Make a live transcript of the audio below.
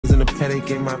the paddock,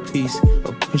 get my piece.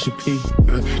 A push a P.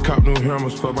 Cop new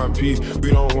hammers for my piece.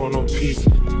 We don't want no peace.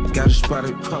 Got a spot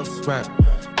at Horseback,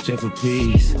 just for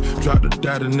peace. Drop the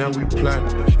data, now we plan.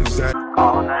 Exactly.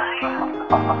 All night.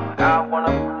 I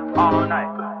wanna all night.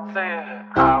 Say it.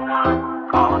 I wanna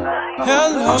all night.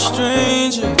 Hello,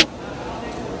 stranger.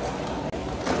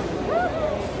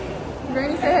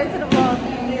 Granny, say hey to the vlog.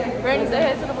 Granny, say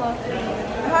hey to the vlog.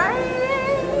 Hi.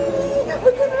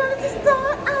 We're getting ready to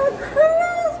start our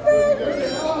cruise, baby.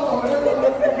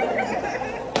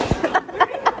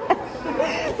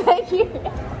 Thank you.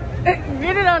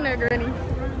 Get it on there, Granny.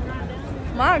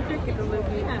 Mine cricket a little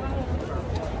bit.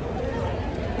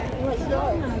 What's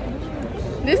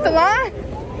yours? This the line?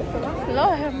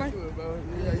 Lord have mercy.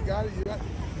 Yeah, you got it. You got it.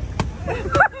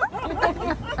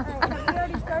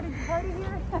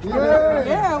 Yeah.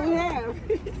 Yeah, we have.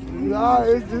 Nah,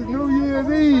 it's just New Year's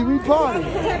Eve. We party.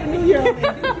 Happy New Year.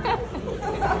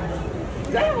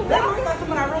 That always got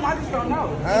some in our room. I just don't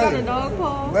know. Hey, Got a dog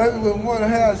paw. maybe we want to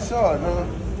have short, huh?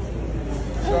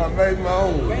 So I made my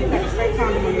own.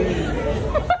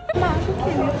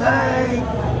 Hey,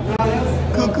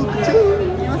 cuckoo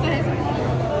too. You want to say hey to the vlog?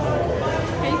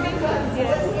 Can you say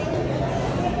yes?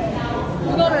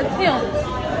 We're going to Tim.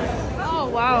 Oh,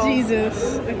 wow. Jesus.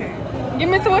 Okay. Give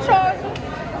me to a charge.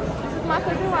 This is my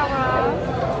cousin Rara.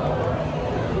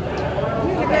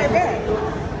 We in the very back.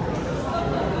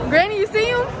 Granny, you see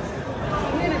him?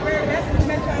 We in the very back. We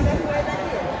met y'all that's way back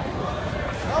here.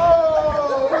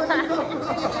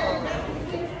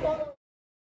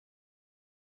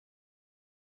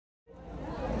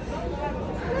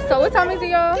 So what time is it,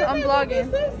 y'all? I'm vlogging.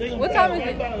 What time is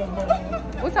it?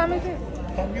 What time is it?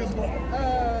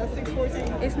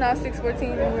 6:14. It's now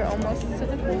 6:14 and we're almost to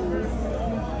the cruise.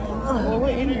 Well, we're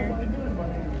in here.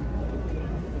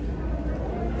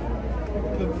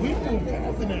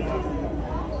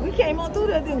 We came on through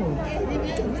that, didn't we?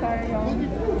 I'm tired, y'all.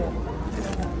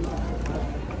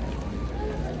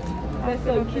 That's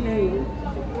so cute.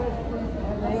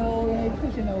 They all ain't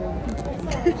pushing over.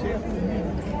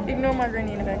 Ignore my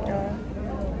granny in the back, y'all.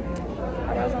 I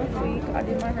was on fleek. I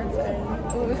did my hair today.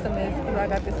 Oh, it's a mess because I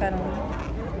got this hat on.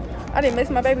 I didn't mess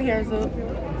my baby hairs up.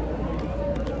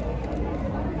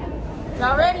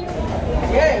 Y'all ready?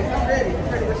 Yes, I'm ready. I'm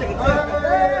ready to shake it.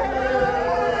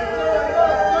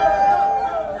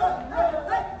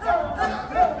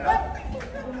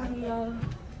 Y'all,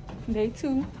 day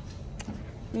 2.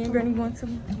 Me and Granny going to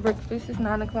breakfast. It's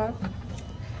 9 o'clock.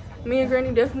 Me and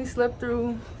Granny definitely slept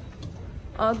through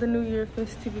all the New Year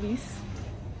festivities.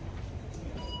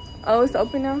 Oh, it's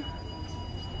open now?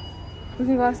 We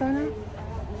can go outside now?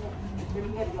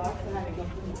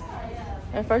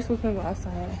 At first we can go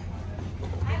outside.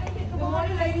 Good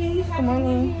morning, ladies. Good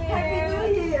morning.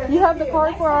 Happy New Year. You have the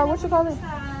card for our, what you call it?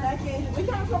 We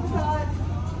got a massage.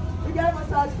 We got a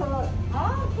massage card.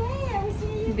 Okay, I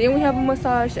see you. Then we have a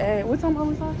massage at, what time our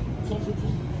massage?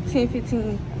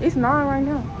 10:15. It's 9 right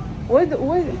now. What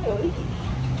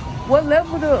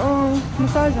level the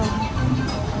massage on?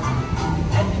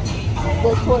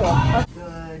 Well, 12.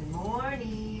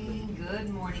 Good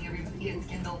morning, everybody. It's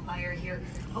Kendall Fire here.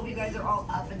 Hope you guys are all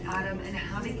up and at 'em and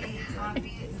having a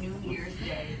happy New Year's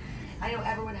Day. I know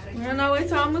everyone had a We're on our way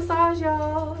to our massage,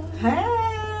 y'all.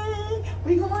 Hey,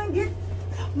 we gonna get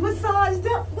massaged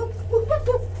up.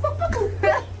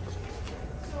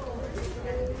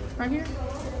 Right here.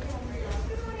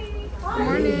 Good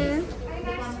morning.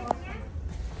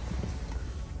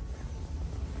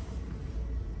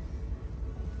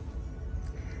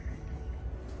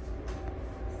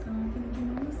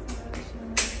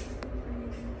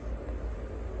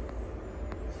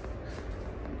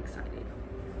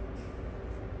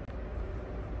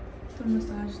 The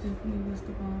massage definitely was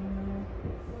the bomb, y'all.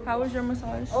 How was your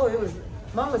massage? Oh,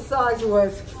 my massage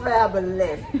was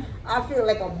fabulous. I feel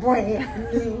like a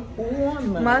brand new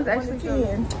woman. Mine's actually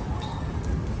good.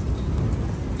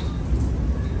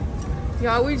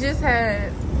 Y'all, we just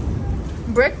had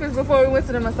breakfast before we went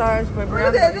to the massage, but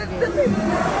Brown's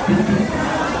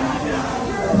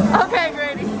okay,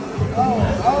 Grady.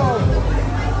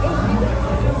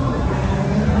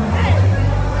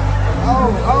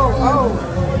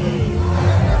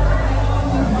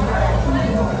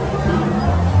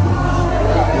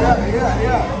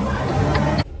 Yeah.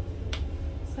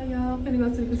 So y'all, I'm gonna go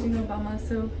to the casino by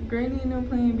myself. Granny and them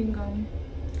playing bingo.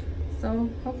 So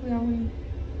hopefully I win.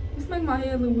 This make my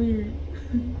head look weird.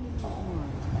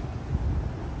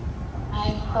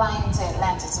 I'm flying to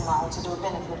Atlanta tomorrow to do a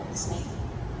benefit of this meeting.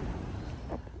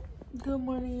 Good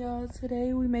morning, y'all.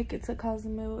 Today we make it to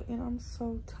Cozumel and I'm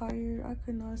so tired. I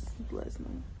could not sleep last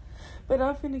night. But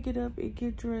I'm finna get up and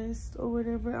get dressed or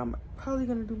whatever. I'm probably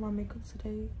gonna do my makeup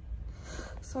today.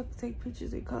 so I can take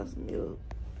pictures and cause milk.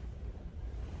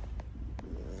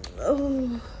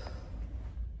 Oh.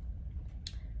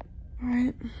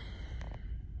 Alright.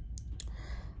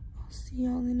 I'll see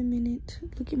y'all in a minute.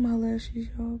 Look at my lashes,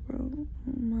 y'all, bro. Oh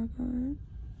my god.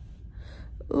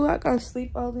 Oh, I got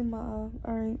sleep all in my eye.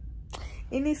 Alright.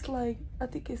 And it's like, I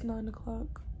think it's 9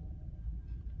 o'clock.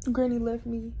 Granny left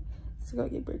me to go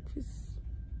get breakfast.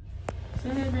 Say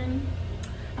hey, Granny.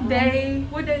 Day.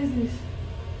 What day is this?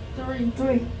 3.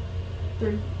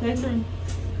 Day 3.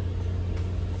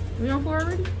 We on 4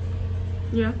 already?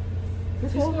 Yeah.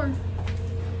 It's 4.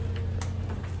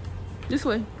 This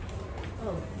way.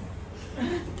 Oh.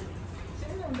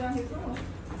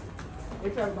 They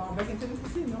probably going back into the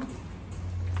casino.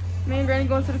 Me and Granny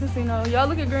going to the casino. Y'all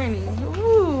look at Granny.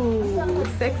 Ooh,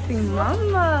 sexy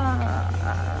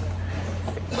mama.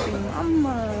 Sexy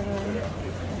mama.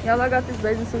 Y'all, I got this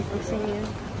bathing suit from Shein.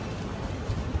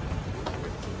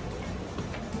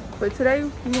 But today,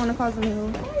 we want to cause a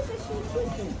meal.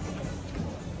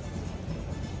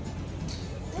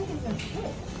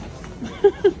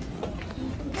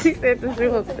 She said the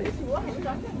shoe upset.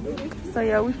 So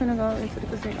yeah, we finna go into the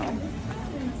casino.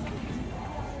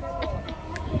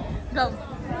 Go.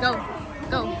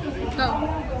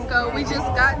 We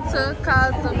just got to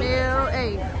Cozumel,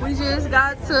 ayy. We just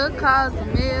got to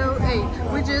Cozumel, ayy.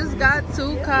 We just got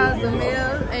to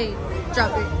Cozumel, ayy.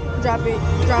 Drop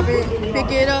it,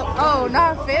 pick it up. Oh,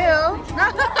 not fail.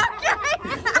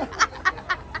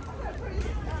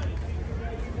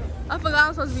 I forgot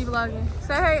I'm supposed to be vlogging.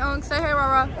 Say hey, Unc. Say hey,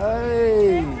 Rara.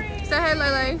 Hey. Say hey,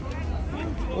 Lele.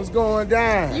 What's going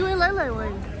down? You and Lele,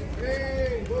 wait.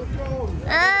 Hey, what's going on?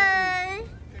 Hey.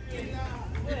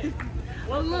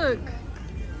 Well, look.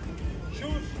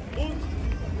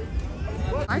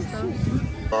 Nice though.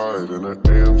 In an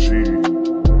AMG,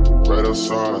 right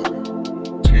outside,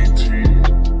 TT,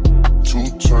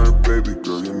 2-turn baby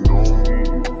girl, you know me.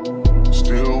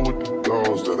 Still with the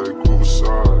dogs that I grew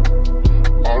beside.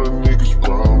 All the niggas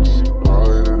round me,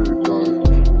 right and they die.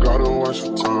 Gotta watch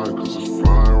the time, cause it's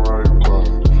flying right by.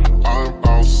 I'm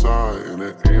outside in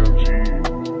an AMG,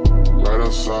 right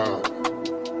outside,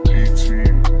 TT,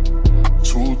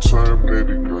 2-turn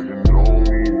baby girl, you know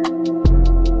me.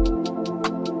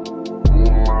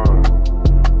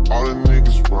 All the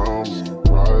niggas round me,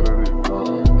 right and they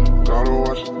die. Gotta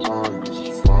watch the time, cause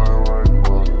it's flying right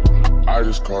by. I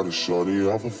just caught a shorty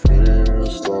off a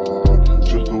Finsta.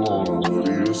 Just the one I'm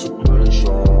really, it's a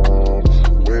screenshot.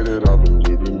 Way that I've been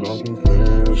living, nothing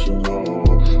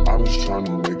conventional. I'm just trying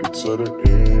to make it to the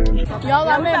end. Y'all,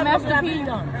 I'm at Master P.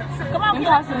 Come on, in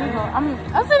Casamigo. I'm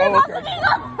sitting in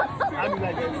Casamigo. I be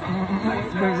like that.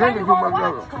 Been drinking too much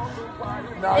of it.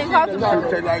 Nah, shit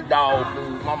taste like dog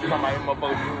food. Mama talking about my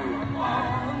boat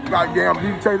food. Goddamn,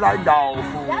 beef taste like dog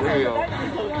food. Hell.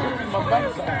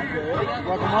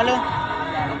 Guacamole?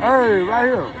 Hey, right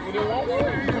here.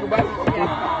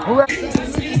 Who else?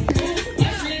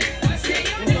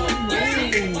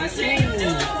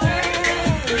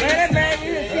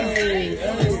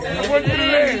 What's the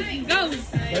leg? Go.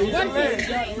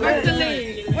 Work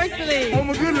the leg. I'm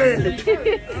a good leg.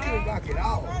 Knock it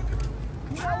out.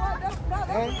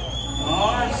 Oh,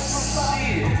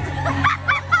 shit.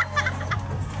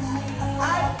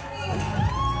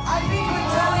 I think we're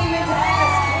telling you to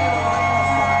ask you.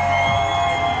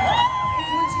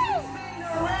 Would you spend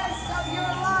the rest of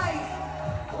your life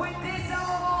with this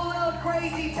old little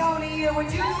crazy Tony here? Would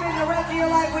you spend the rest of your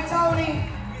life with Tony?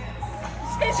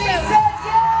 She said yes!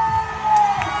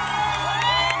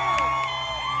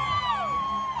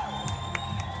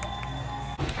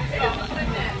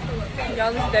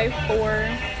 Y'all, it's day 4.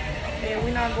 And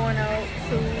we're not going out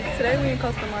today we in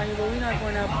Costa Maya, but we're not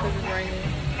going out because it's raining.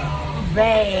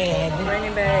 Bad. It's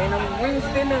raining bad. And we was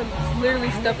finna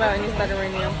literally step out and it started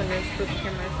raining. I'm finna put the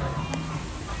camera aside.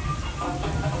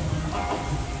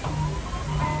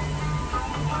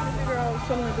 Figure out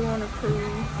something to do on a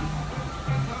cruise.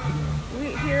 We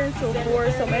here until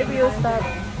 4, so maybe it'll stop.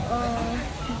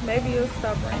 Maybe it'll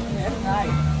stop raining. That's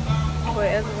nice. But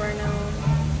as of right now,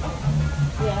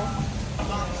 yeah.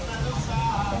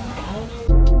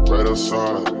 Right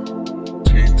outside,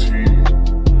 TT,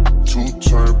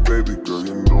 2-turn baby girl,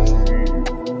 you know me.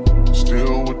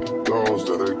 Still with the dogs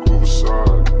that I grew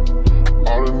beside.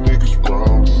 All the niggas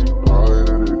round me, right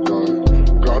and they die.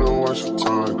 Gotta watch the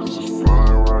time, cause it's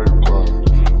flying right by.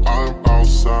 I'm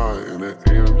outside in an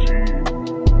AMG,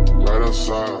 right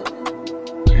outside,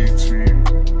 TT,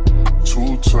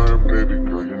 2-turn baby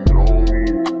girl, you know me.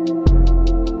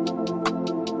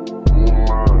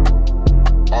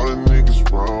 All the niggas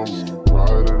round me,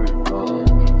 right and they die.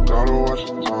 Gotta watch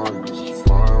the time, cause it's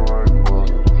flying right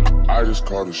by. I just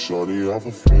shorty off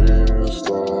a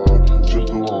Finsta.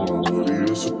 Just the one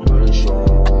really is a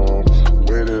crenshaw.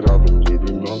 Way that I've been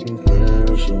living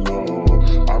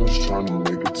unconventional. I'm just trying to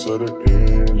make it to the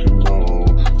end, you know.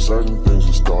 Certain things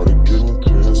have started getting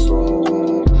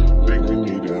closer. Think we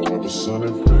need to have a son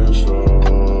and friendship.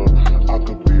 I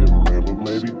could be a man, but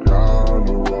maybe down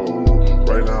the road.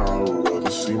 Right now, I would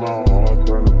rather see my heart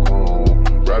turn to chrome.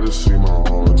 Rather see my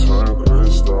heart turn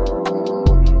crystal.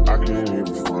 I can't even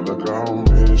find like I don't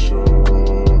miss you.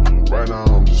 Right now,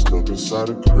 I'm just stuck inside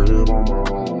the crib on my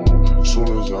own. Soon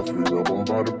as I free up, I'm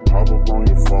about to pop up on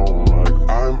your phone. Like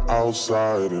I'm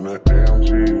outside in an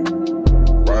AMG.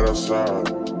 Right outside,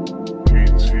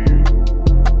 PT.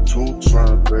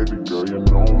 2-turn, baby girl, you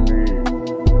know me.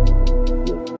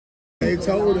 They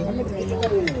told him,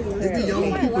 if the young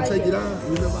people take it out,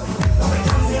 you know.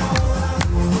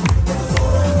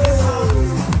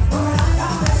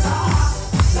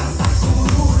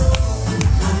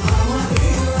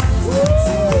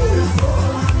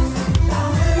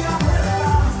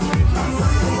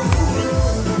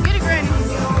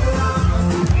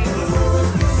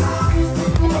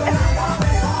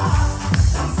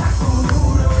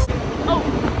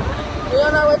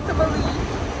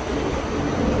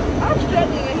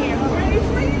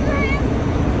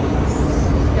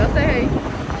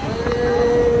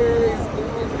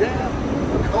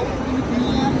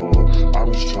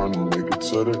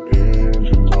 To the end,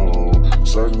 you know.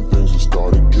 Certain things have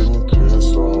started getting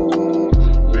closer.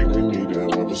 Think we need to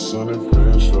have a son and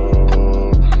friendship.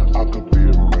 I could be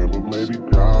a man, but maybe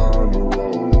down the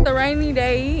road. It's a rainy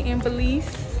day in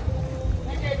Belize,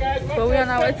 but we're on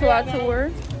our way to our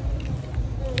tour.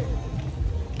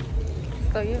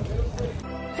 So yeah.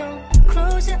 Don't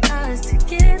close your eyes to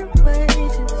get away.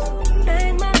 Just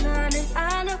bang my line and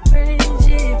I'll arrange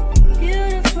it.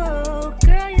 Beautiful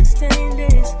girl, you're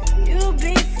stainless. You'll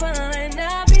be fine,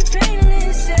 I'll be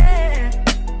painless, yeah.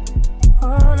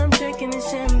 All I'm drinking is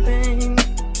champagne.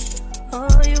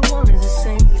 All you want is the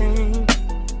same thing.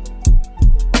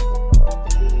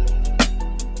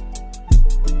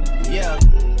 Yeah.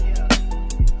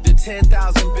 The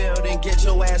 10,000 building, get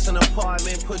your ass an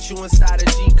apartment, put you inside a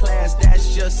G-class,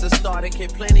 that's just a starter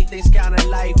kit. Plenty things count in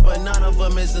life, but none of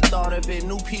them is the thought of it.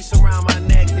 New piece around my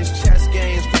neck, this chess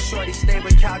games. Cause shorty stay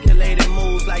with calculated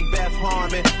moves like Beth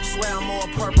Harmon. Swear I'm more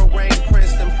Purple Rain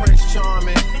Prince than Prince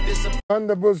Charming.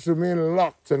 Mandibles remain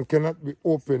locked and cannot be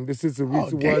opened. This is the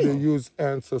reason why they use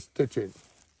answer stitching.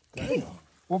 Damn.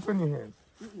 Open your hands.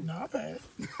 Not bad.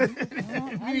 I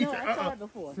saw it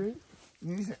before. See?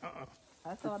 You said,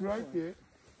 I saw it right before.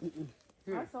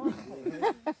 there. I saw it before.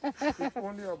 If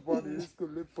only our body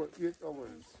could live for 8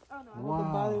 hours. Oh, no. Wow. The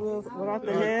body was without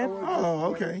the head?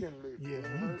 Oh, okay.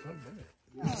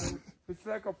 Yeah. It's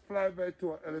like a flyby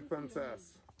to an elephant's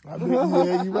ass. I mean,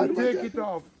 yeah, you right. Take it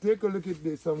off. Take a look at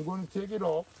this. I'm going to take it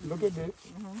off. Look at this.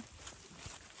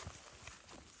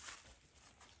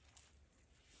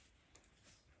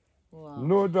 Wow.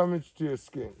 No damage to your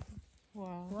skin.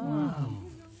 Wow. Wow.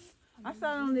 I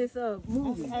saw it on this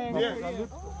movie. Yeah.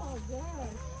 Oh,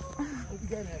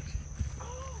 God.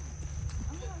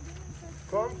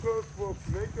 Come close, folks.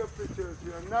 Make your pictures.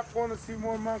 You're not going to see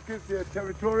more monkeys. They're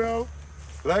territorial.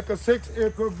 Like a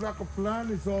 6-acre block of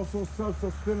land is also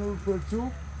self-sustainable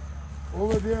too.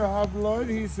 Over there, I have Lloyd.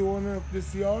 He's the owner of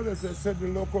this yard. As I said, the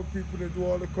local people that do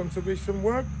all the conservation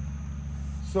work.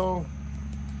 So,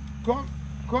 come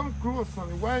close,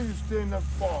 honey. Why are you staying that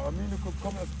far? I mean, you could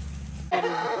come and a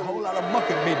whole lot of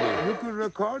mucking business. you could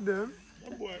record them.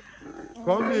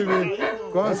 Come, baby.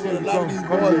 Come, That's what a lot of these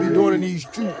come, boys baby. be doing in these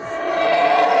streets.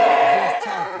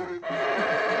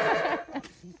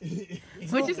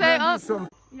 What you say, Uncle?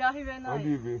 Y'all hear that noise?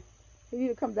 Baby. You need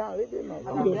to come down a little bit more.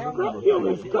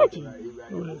 You're scratching.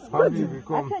 Baby,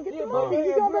 come. I can't get the movie.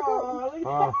 He's going back up.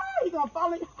 He's going to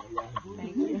fall in.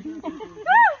 Thank you.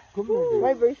 Come on,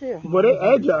 Right, Bree, here. But they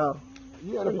agile.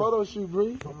 You had a photo shoot,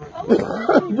 Bree.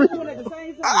 We're doing it at the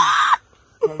same time.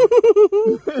 So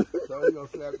you gonna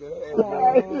slap that ass.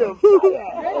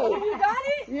 You got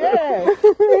it? Yeah.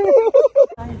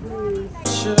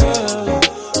 Chill.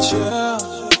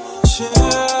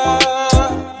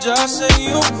 Just say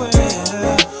you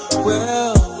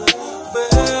will.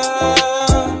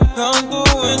 Come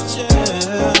through and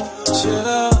chill.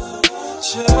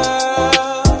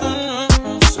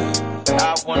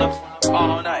 I wanna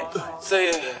all night. Say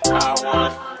it. I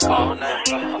wanna all night.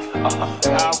 I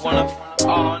wanna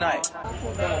all night.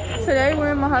 Today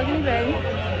we're in Mahogany Bay.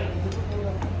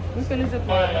 We finna zip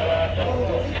line.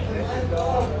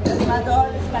 This is my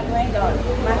daughter, this is my granddaughter,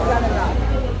 my son-in-law.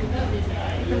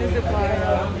 We finna zip line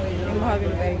in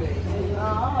Mahogany Bay.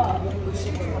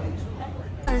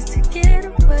 us to get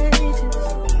away.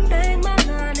 Just bang my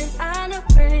line and I'll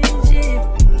arrange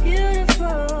it.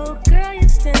 Beautiful, girl, you're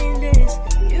stainless.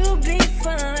 You'll be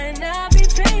fine, I'll be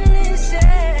painless,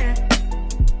 yeah.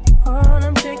 All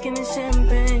I'm drinking is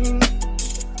champagne.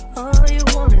 All you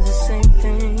want is the same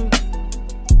thing.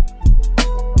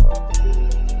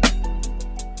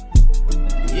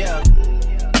 Yeah.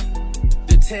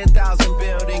 The 10,000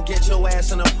 building, get your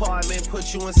ass an apartment,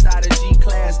 put you inside a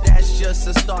G-class, that's just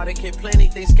a starter kit. Plenty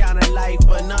things count in life,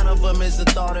 but none of them is the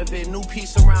thought of it. New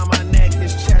piece around my neck,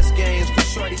 this chess games, cause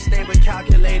shorty stay with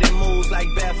calculated moves like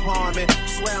Beth Harmon.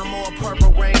 Swear I'm more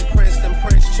purple rain prince than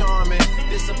Prince Charming.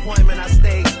 Disappointment I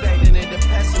stay expecting it. The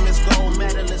pessimist, gold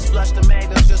medalists, flush the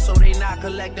magnums just so they not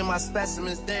collecting my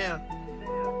specimens down.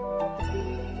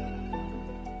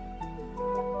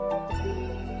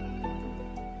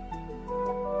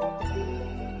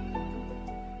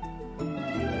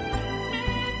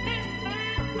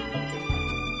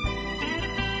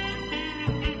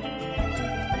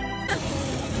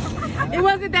 It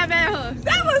wasn't that bad, huh?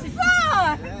 That was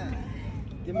fun! Yeah.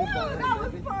 Give me behind. That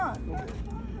was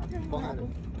fun. Behind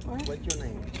him. What's your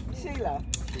name? Sheila.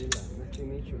 Sheila. Nice to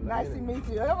meet you. Nice to meet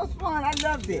you. That was fun. I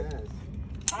loved it. Yes.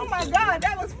 Oh my God,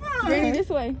 that was fun. Ready this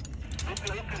way.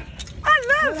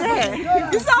 I love that.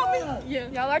 You saw me? Yeah.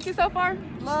 Y'all like it so far?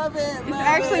 Love it. It's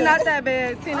actually not that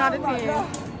bad. 10 out of 10.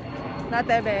 Not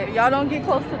that bad. Y'all don't get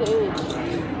close to the edge.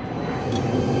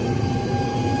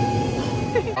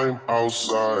 I'm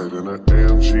outside in an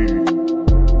AMG,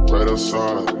 right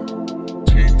outside,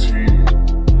 TT,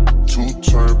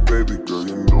 two-turn baby girl,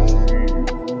 you know me,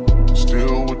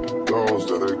 still with the dogs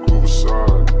that I grew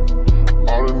beside,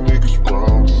 all the niggas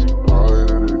round me, right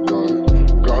and they die,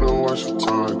 gotta watch the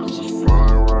time cause it's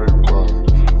flying right by,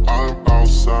 I'm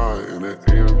outside in an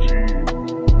AMG,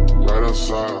 right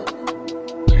outside,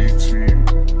 TT,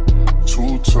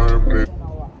 two-turn baby.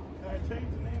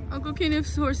 Uncle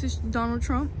Kenneth's horse is Donald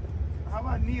Trump. How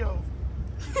about Neo?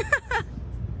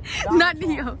 Not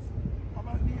Neo. How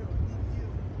about Neo?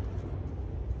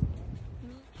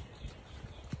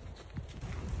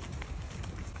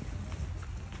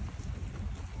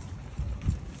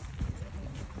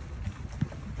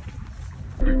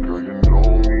 Girl, you know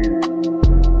me.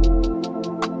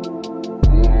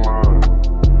 Who am I?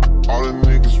 All the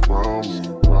niggas round me,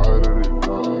 right at it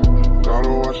die.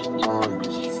 Gotta watch the time,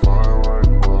 cause it's flying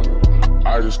right by. I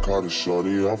just caught a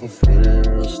shorty off a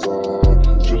Finsta.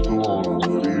 Just the one,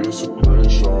 really, it's a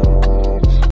screenshot.